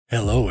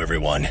Hello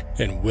everyone,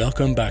 and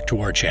welcome back to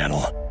our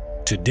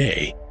channel.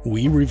 Today,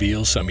 we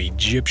reveal some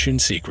Egyptian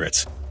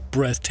secrets,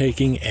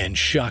 breathtaking and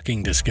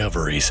shocking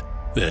discoveries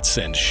that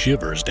send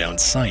shivers down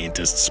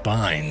scientists'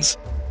 spines.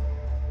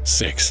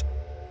 6.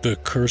 The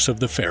Curse of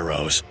the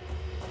Pharaohs.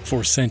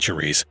 For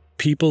centuries,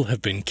 people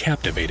have been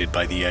captivated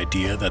by the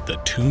idea that the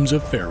tombs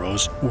of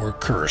pharaohs were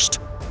cursed,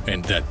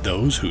 and that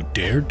those who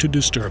dared to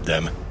disturb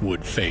them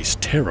would face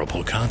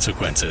terrible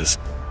consequences.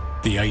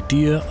 The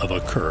idea of a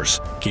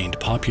curse gained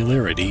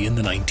popularity in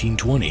the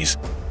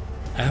 1920s,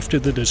 after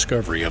the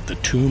discovery of the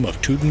tomb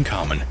of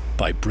Tutankhamun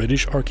by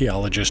British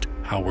archaeologist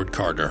Howard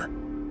Carter.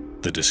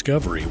 The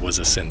discovery was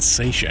a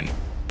sensation,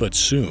 but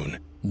soon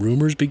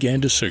rumors began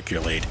to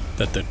circulate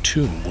that the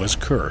tomb was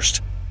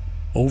cursed.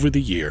 Over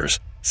the years,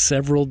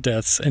 several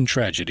deaths and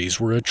tragedies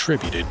were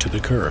attributed to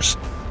the curse,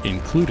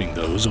 including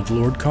those of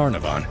Lord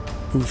Carnarvon,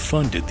 who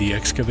funded the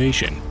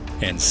excavation,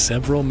 and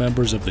several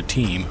members of the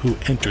team who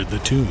entered the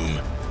tomb.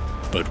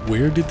 But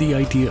where did the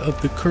idea of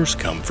the curse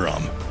come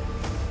from?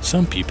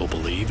 Some people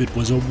believe it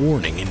was a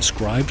warning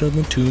inscribed on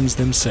the tombs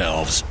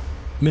themselves,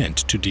 meant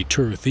to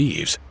deter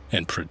thieves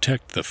and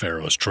protect the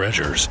pharaoh's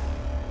treasures.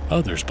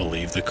 Others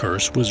believe the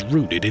curse was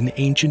rooted in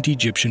ancient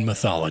Egyptian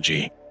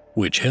mythology,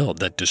 which held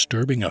that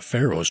disturbing a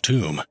pharaoh's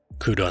tomb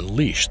could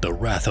unleash the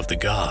wrath of the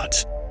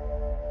gods.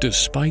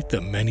 Despite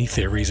the many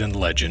theories and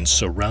legends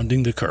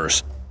surrounding the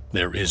curse,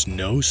 there is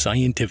no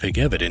scientific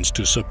evidence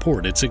to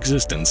support its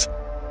existence.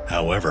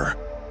 However,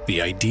 the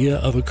idea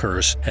of a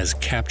curse has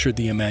captured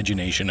the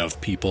imagination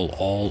of people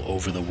all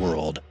over the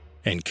world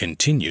and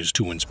continues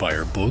to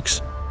inspire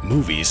books,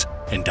 movies,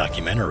 and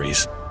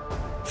documentaries.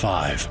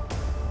 5.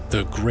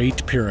 The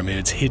Great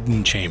Pyramid's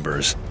Hidden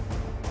Chambers.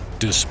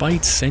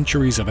 Despite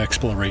centuries of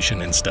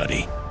exploration and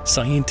study,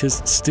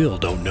 scientists still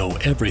don't know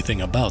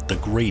everything about the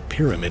Great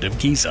Pyramid of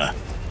Giza.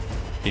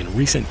 In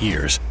recent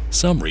years,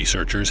 some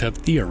researchers have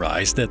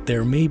theorized that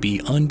there may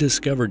be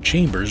undiscovered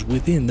chambers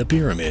within the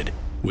pyramid,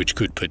 which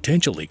could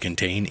potentially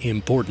contain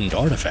important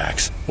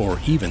artifacts or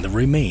even the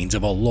remains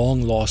of a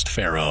long-lost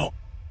pharaoh.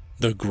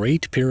 The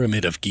Great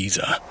Pyramid of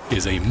Giza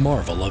is a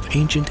marvel of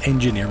ancient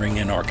engineering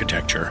and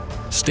architecture,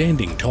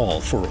 standing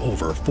tall for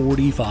over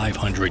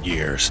 4,500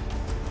 years.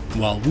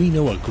 While we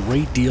know a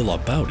great deal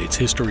about its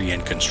history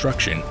and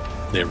construction,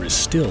 there is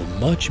still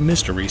much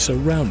mystery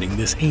surrounding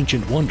this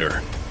ancient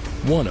wonder.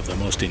 One of the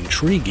most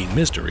intriguing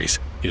mysteries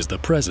is the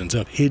presence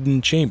of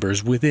hidden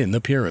chambers within the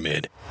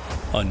pyramid.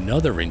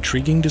 Another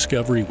intriguing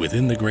discovery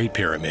within the Great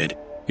Pyramid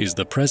is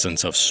the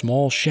presence of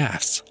small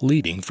shafts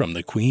leading from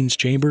the Queen's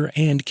Chamber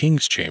and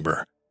King's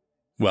Chamber.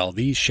 While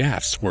these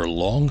shafts were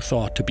long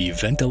thought to be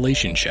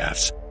ventilation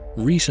shafts,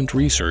 recent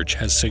research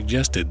has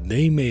suggested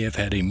they may have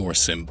had a more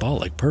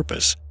symbolic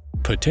purpose,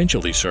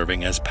 potentially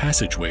serving as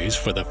passageways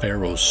for the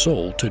pharaoh's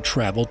soul to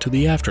travel to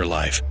the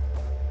afterlife.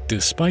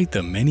 Despite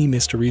the many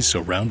mysteries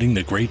surrounding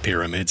the Great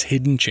Pyramid's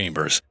hidden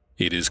chambers,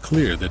 it is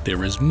clear that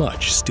there is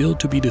much still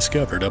to be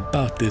discovered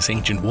about this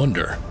ancient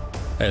wonder.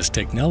 As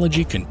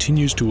technology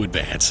continues to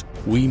advance,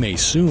 we may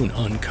soon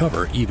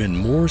uncover even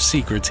more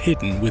secrets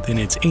hidden within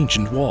its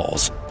ancient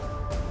walls.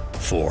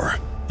 4.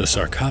 The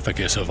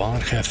Sarcophagus of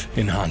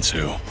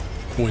Ankh-ef-en-Khonsu.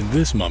 When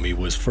this mummy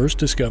was first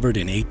discovered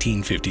in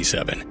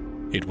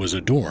 1857, it was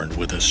adorned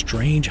with a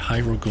strange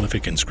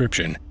hieroglyphic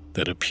inscription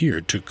that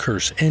appeared to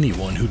curse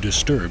anyone who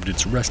disturbed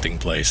its resting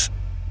place.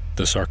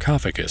 The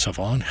Sarcophagus of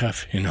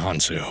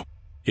Ankh-ef-en-Khonsu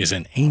is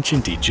an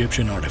ancient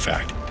Egyptian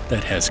artifact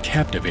that has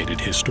captivated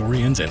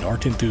historians and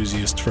art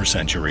enthusiasts for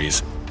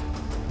centuries.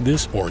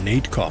 This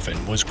ornate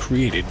coffin was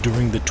created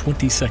during the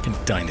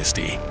 22nd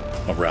dynasty,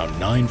 around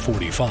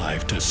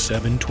 945 to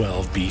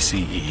 712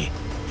 BCE,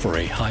 for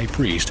a high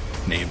priest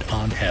named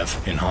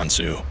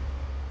Ankh-ef-en-Khonsu.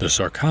 The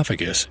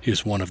sarcophagus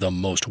is one of the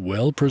most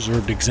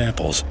well-preserved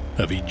examples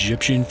of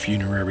Egyptian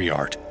funerary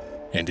art,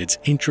 and its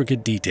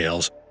intricate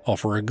details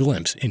offer a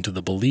glimpse into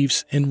the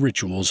beliefs and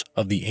rituals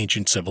of the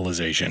ancient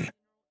civilization.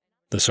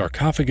 The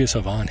sarcophagus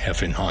of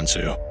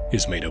Ankh-ef-en-Khonsu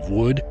is made of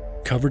wood,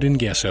 covered in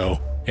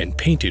gesso, and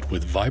painted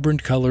with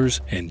vibrant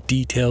colors and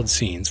detailed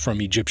scenes from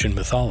Egyptian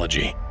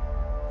mythology.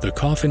 The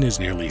coffin is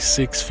nearly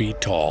 6 feet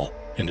tall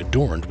and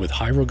adorned with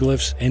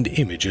hieroglyphs and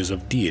images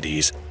of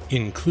deities,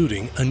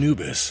 including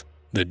Anubis,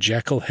 the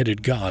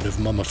jackal-headed god of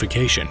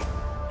mummification,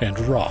 and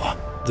Ra,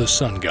 the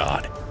sun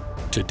god.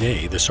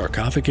 Today, the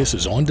sarcophagus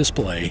is on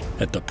display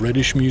at the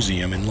British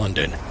Museum in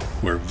London,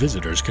 where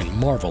visitors can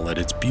marvel at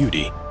its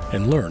beauty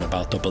and learn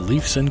about the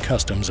beliefs and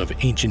customs of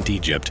ancient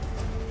Egypt.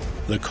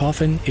 The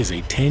coffin is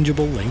a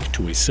tangible link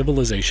to a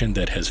civilization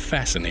that has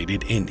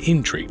fascinated and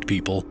intrigued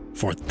people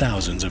for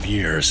thousands of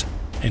years,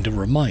 and a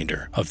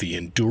reminder of the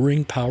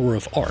enduring power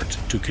of art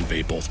to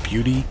convey both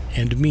beauty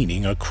and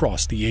meaning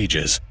across the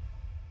ages.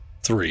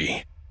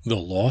 3. The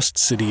Lost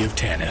City of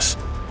Tanis.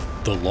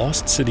 The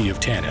Lost City of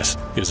Tanis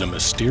is a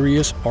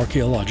mysterious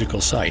archaeological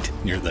site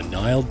near the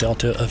Nile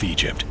Delta of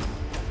Egypt.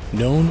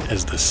 Known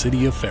as the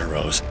City of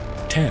Pharaohs,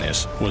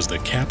 Tanis was the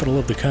capital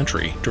of the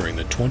country during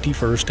the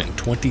 21st and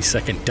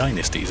 22nd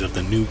dynasties of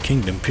the New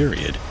Kingdom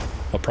period,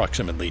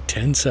 approximately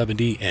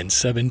 1070 and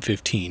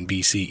 715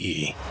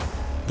 BCE.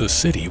 The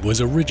city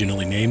was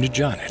originally named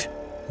Janet,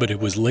 but it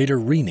was later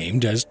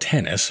renamed as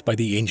Tanis by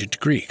the ancient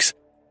Greeks.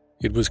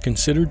 It was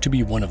considered to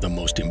be one of the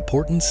most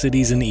important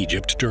cities in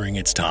Egypt during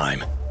its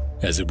time,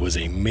 as it was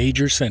a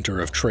major center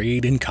of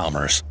trade and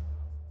commerce.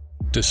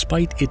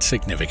 Despite its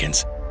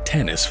significance,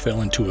 Tanis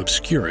fell into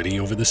obscurity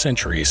over the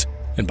centuries,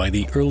 and by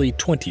the early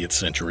 20th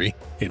century,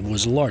 it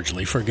was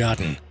largely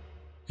forgotten.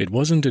 It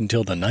wasn't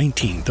until the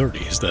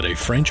 1930s that a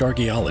French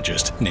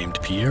archaeologist named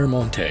Pierre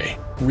Montet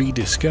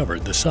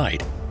rediscovered the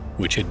site,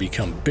 which had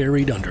become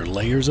buried under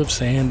layers of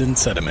sand and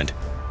sediment.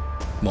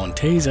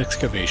 Montet's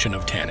excavation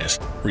of Tanis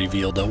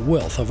revealed a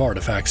wealth of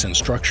artifacts and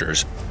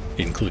structures,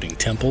 including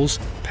temples,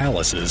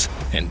 palaces,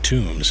 and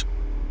tombs.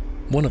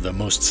 One of the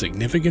most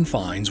significant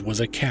finds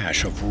was a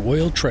cache of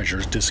royal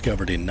treasures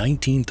discovered in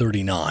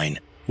 1939,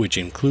 which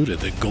included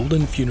the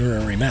golden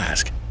funerary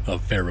mask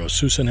of Pharaoh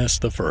Susanes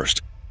I.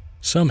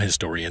 Some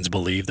historians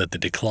believe that the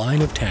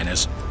decline of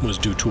Tanis was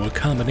due to a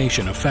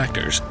combination of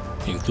factors,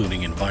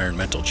 including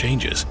environmental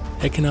changes,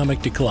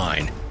 economic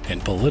decline,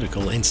 and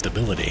political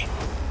instability.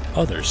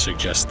 Others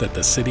suggest that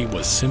the city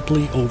was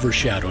simply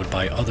overshadowed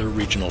by other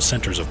regional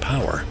centers of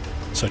power,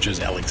 such as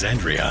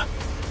Alexandria.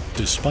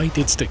 Despite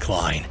its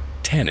decline,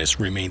 Tanis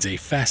remains a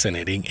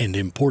fascinating and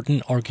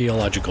important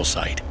archaeological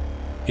site.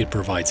 It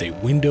provides a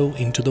window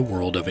into the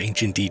world of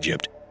ancient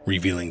Egypt,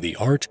 revealing the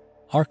art,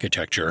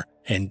 architecture,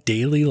 and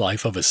daily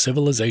life of a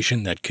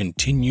civilization that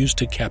continues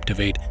to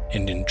captivate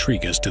and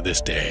intrigue us to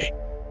this day.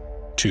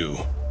 2.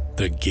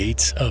 The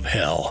Gates of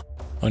Hell.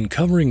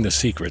 Uncovering the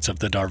secrets of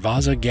the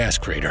Darvaza gas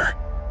crater.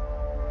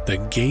 The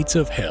Gates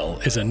of Hell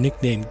is a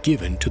nickname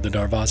given to the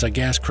Darvaza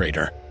gas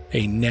crater,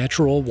 a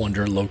natural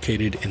wonder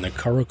located in the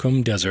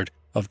Karakum Desert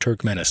of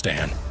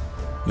Turkmenistan.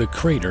 The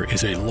crater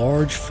is a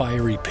large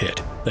fiery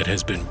pit that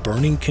has been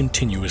burning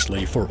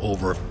continuously for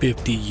over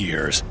 50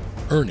 years,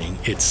 earning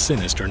its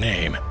sinister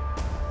name.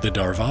 The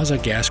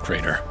Darvaza gas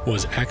crater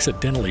was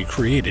accidentally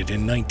created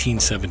in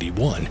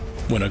 1971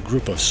 when a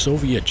group of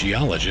Soviet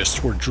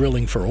geologists were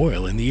drilling for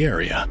oil in the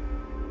area.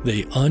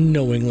 They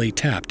unknowingly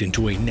tapped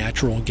into a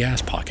natural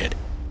gas pocket,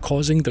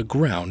 causing the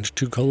ground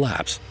to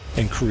collapse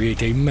and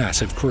create a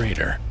massive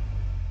crater.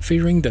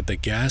 Fearing that the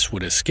gas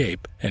would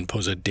escape and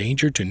pose a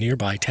danger to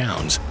nearby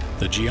towns,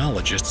 the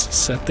geologists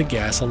set the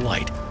gas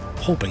alight,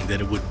 hoping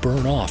that it would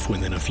burn off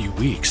within a few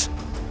weeks.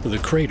 The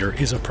crater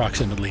is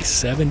approximately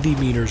 70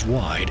 meters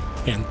wide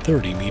and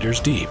 30 meters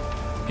deep,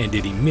 and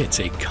it emits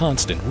a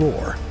constant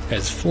roar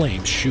as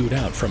flames shoot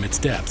out from its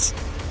depths.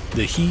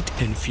 The heat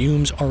and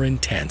fumes are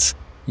intense,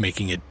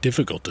 making it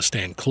difficult to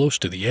stand close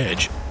to the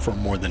edge for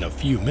more than a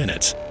few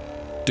minutes.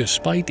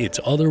 Despite its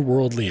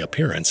otherworldly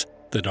appearance,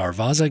 the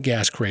Darvaza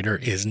gas crater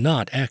is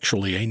not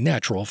actually a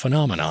natural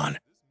phenomenon.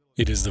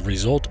 It is the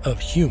result of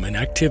human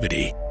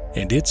activity,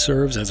 and it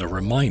serves as a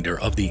reminder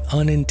of the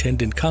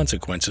unintended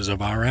consequences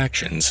of our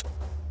actions.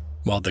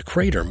 While the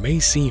crater may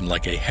seem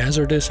like a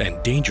hazardous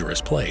and dangerous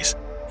place,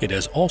 it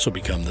has also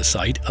become the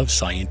site of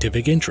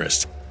scientific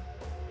interest.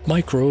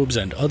 Microbes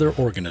and other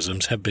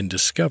organisms have been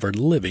discovered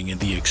living in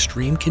the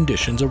extreme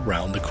conditions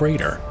around the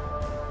crater,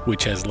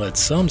 which has led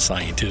some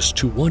scientists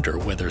to wonder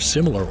whether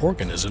similar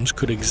organisms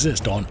could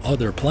exist on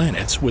other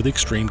planets with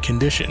extreme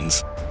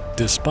conditions.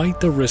 Despite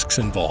the risks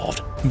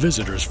involved,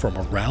 visitors from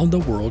around the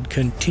world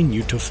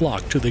continue to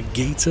flock to the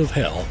Gates of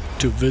Hell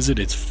to visit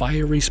its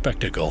fiery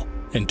spectacle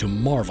and to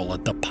marvel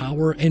at the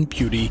power and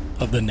beauty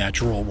of the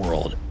natural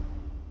world.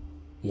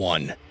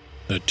 1.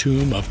 The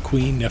Tomb of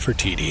Queen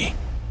Nefertiti.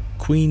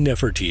 Queen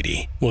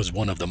Nefertiti was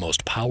one of the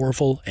most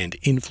powerful and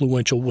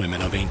influential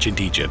women of ancient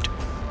Egypt.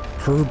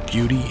 Her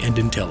beauty and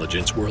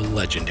intelligence were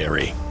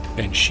legendary,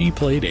 and she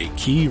played a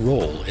key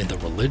role in the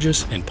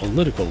religious and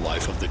political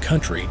life of the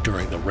country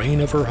during the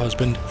reign of her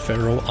husband,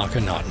 Pharaoh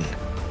Akhenaten.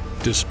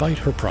 Despite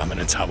her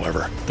prominence,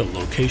 however, the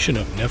location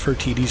of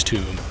Nefertiti's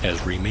tomb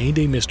has remained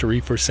a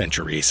mystery for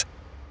centuries.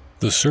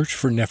 The search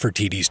for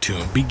Nefertiti's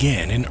tomb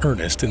began in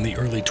earnest in the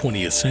early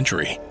 20th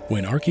century,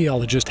 when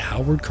archaeologist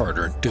Howard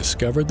Carter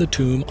discovered the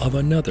tomb of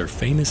another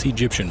famous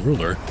Egyptian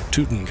ruler,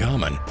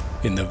 Tutankhamun,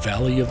 in the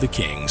Valley of the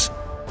Kings.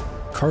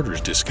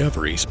 Carter's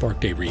discovery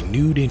sparked a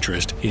renewed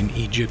interest in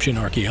Egyptian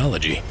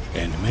archaeology,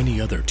 and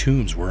many other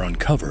tombs were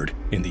uncovered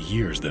in the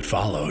years that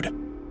followed.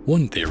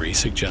 One theory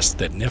suggests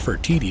that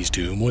Nefertiti's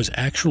tomb was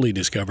actually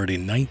discovered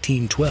in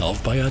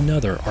 1912 by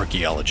another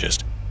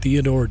archaeologist,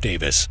 Theodore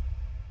Davis.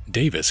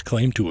 Davis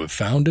claimed to have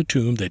found a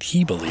tomb that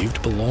he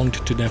believed belonged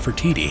to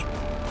Nefertiti,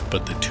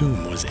 but the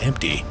tomb was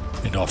empty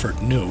and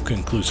offered no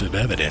conclusive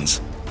evidence.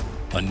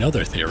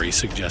 Another theory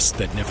suggests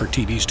that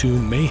Nefertiti's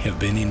tomb may have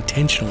been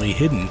intentionally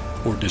hidden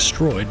or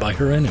destroyed by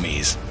her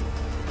enemies.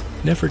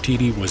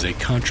 Nefertiti was a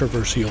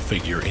controversial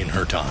figure in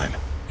her time,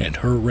 and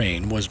her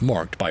reign was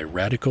marked by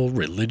radical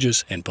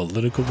religious and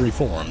political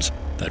reforms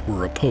that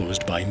were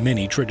opposed by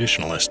many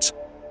traditionalists.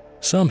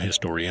 Some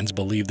historians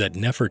believe that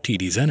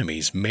Nefertiti's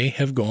enemies may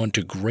have gone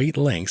to great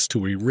lengths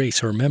to erase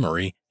her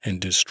memory and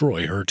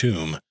destroy her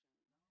tomb.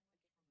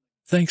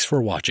 Thanks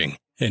for watching,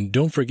 and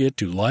don't forget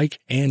to like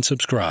and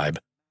subscribe.